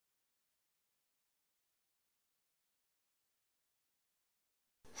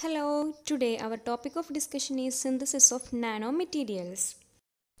Hello, today our topic of discussion is synthesis of nanomaterials.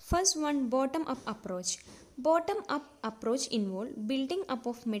 First one, bottom up approach. Bottom up approach involves building up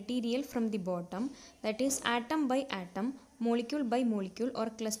of material from the bottom, that is atom by atom, molecule by molecule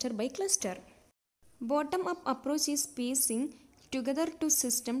or cluster by cluster. Bottom up approach is piecing together two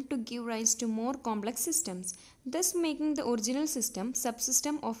systems to give rise to more complex systems, thus making the original system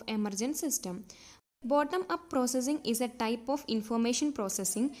subsystem of emergent system. Bottom up processing is a type of information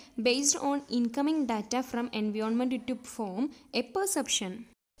processing based on incoming data from environment to form a perception.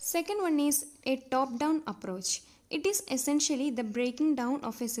 Second one is a top down approach. It is essentially the breaking down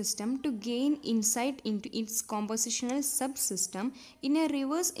of a system to gain insight into its compositional subsystem in a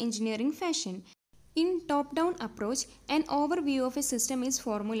reverse engineering fashion. In top-down approach, an overview of a system is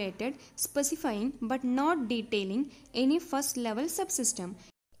formulated specifying but not detailing any first-level subsystem.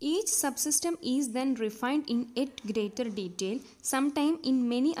 Each subsystem is then refined in yet greater detail, sometimes in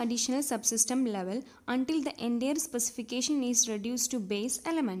many additional subsystem level until the entire specification is reduced to base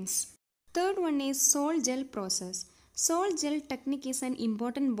elements. Third one is sol-gel process. Sol-gel technique is an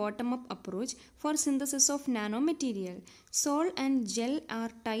important bottom-up approach for synthesis of nanomaterial. Sol and gel are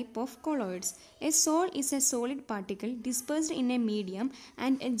type of colloids. A sol is a solid particle dispersed in a medium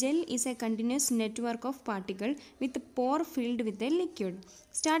and a gel is a continuous network of particles with a pore filled with a liquid.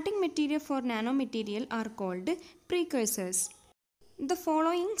 Starting material for nanomaterial are called precursors. The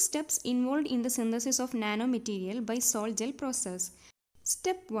following steps involved in the synthesis of nanomaterial by sol-gel process.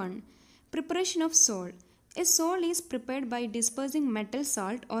 Step 1. Preparation of sol. A sol is prepared by dispersing metal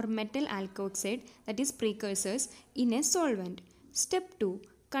salt or metal alkoxide, that is precursors, in a solvent. Step 2.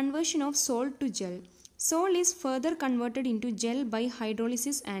 Conversion of sol to gel. Sol is further converted into gel by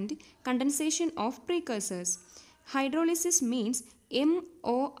hydrolysis and condensation of precursors. Hydrolysis means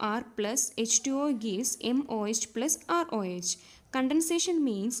MOR plus H2O gives MOH plus ROH. Condensation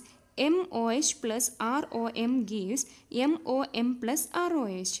means MOH plus ROM gives MOM plus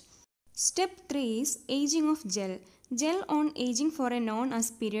ROH. Step 3 is aging of gel. Gel on aging for a known as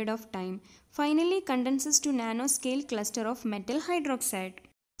period of time finally condenses to nanoscale cluster of metal hydroxide.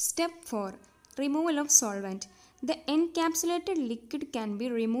 Step 4. Removal of solvent. The encapsulated liquid can be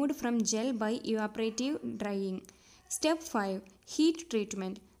removed from gel by evaporative drying. Step 5. Heat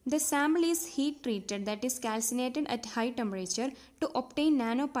treatment. The sample is heat treated, that is calcinated at high temperature to obtain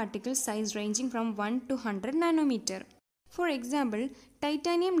nanoparticle size ranging from 1 to 100 nanometer. For example,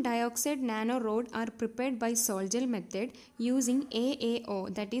 titanium dioxide nanorod are prepared by sol-gel method using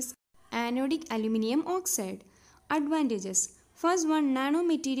AAO, that is anodic aluminum oxide. Advantages. First one,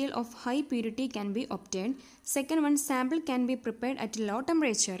 nanomaterial of high purity can be obtained. Second one, sample can be prepared at low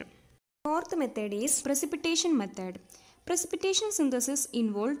temperature. Fourth method is precipitation method. Precipitation synthesis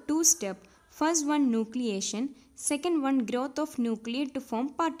involves two steps. First one, nucleation. Second one, growth of nuclei to form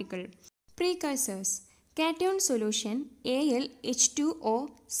particle. Precursors. Cation solution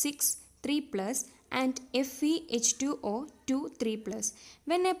AlH2O6 3+ and FeH2O2 3+.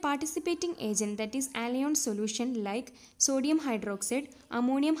 When a participating agent, that is anion solution like sodium hydroxide,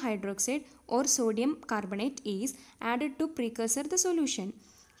 ammonium hydroxide or sodium carbonate is added to precursor the solution,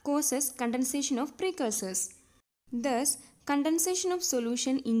 causes condensation of precursors. Thus, condensation of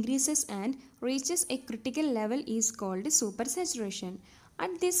solution increases and reaches a critical level is called supersaturation.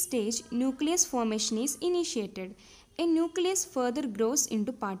 At this stage, nucleus formation is initiated. A nucleus further grows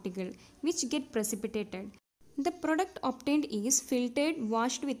into particles which get precipitated. The product obtained is filtered,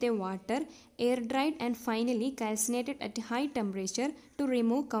 washed with a water, air dried and finally calcinated at high temperature to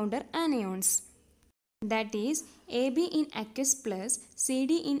remove counter anions. That is, AB in aqueous plus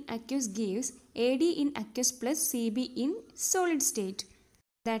CD in aqueous gives AD in aqueous plus CB in solid state.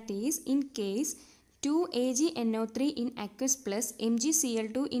 That is, in case 2AgNO3 in aqueous plus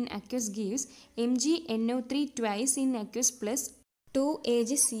MgCl2 in aqueous gives MgNO3 twice in aqueous plus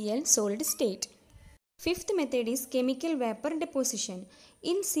 2AgCl solid state. Fifth method is chemical vapor deposition.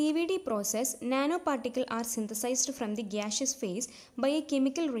 In CVD process, nanoparticles are synthesized from the gaseous phase by a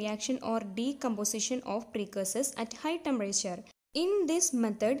chemical reaction or decomposition of precursors at high temperature. In this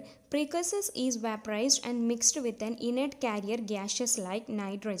method, precursors is vaporized and mixed with an inert carrier gaseous like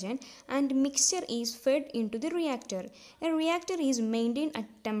nitrogen and mixture is fed into the reactor. A reactor is maintained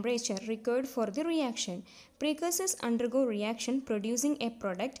at temperature required for the reaction. Precursors undergo reaction producing a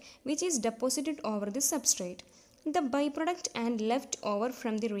product which is deposited over the substrate. The byproduct and left over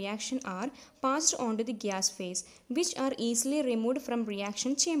from the reaction are passed on to the gas phase, which are easily removed from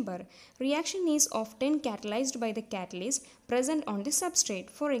reaction chamber. Reaction is often catalyzed by the catalyst present on the substrate.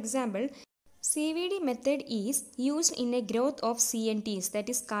 For example, CVD method is used in a growth of CNTs, that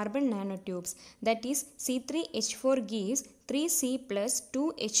is carbon nanotubes, that is C3H4 gives 3C plus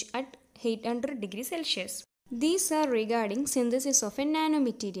 2H at 800 degrees Celsius. These are regarding synthesis of a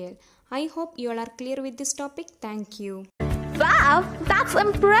nanomaterial. I hope you all are clear with this topic. Thank you. Wow, that's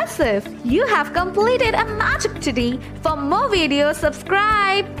impressive! You have completed a magic today. For more videos,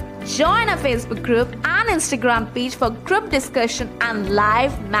 subscribe. Join our Facebook group and Instagram page for group discussion and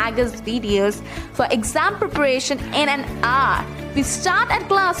live magazine videos for exam preparation in an hour. We start at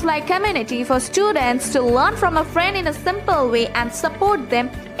ClassFly community for students to learn from a friend in a simple way and support them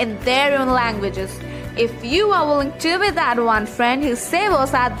in their own languages. If you are willing to be that one friend who saves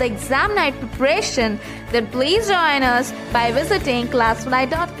us at the exam night preparation, then please join us by visiting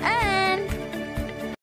classfly.in.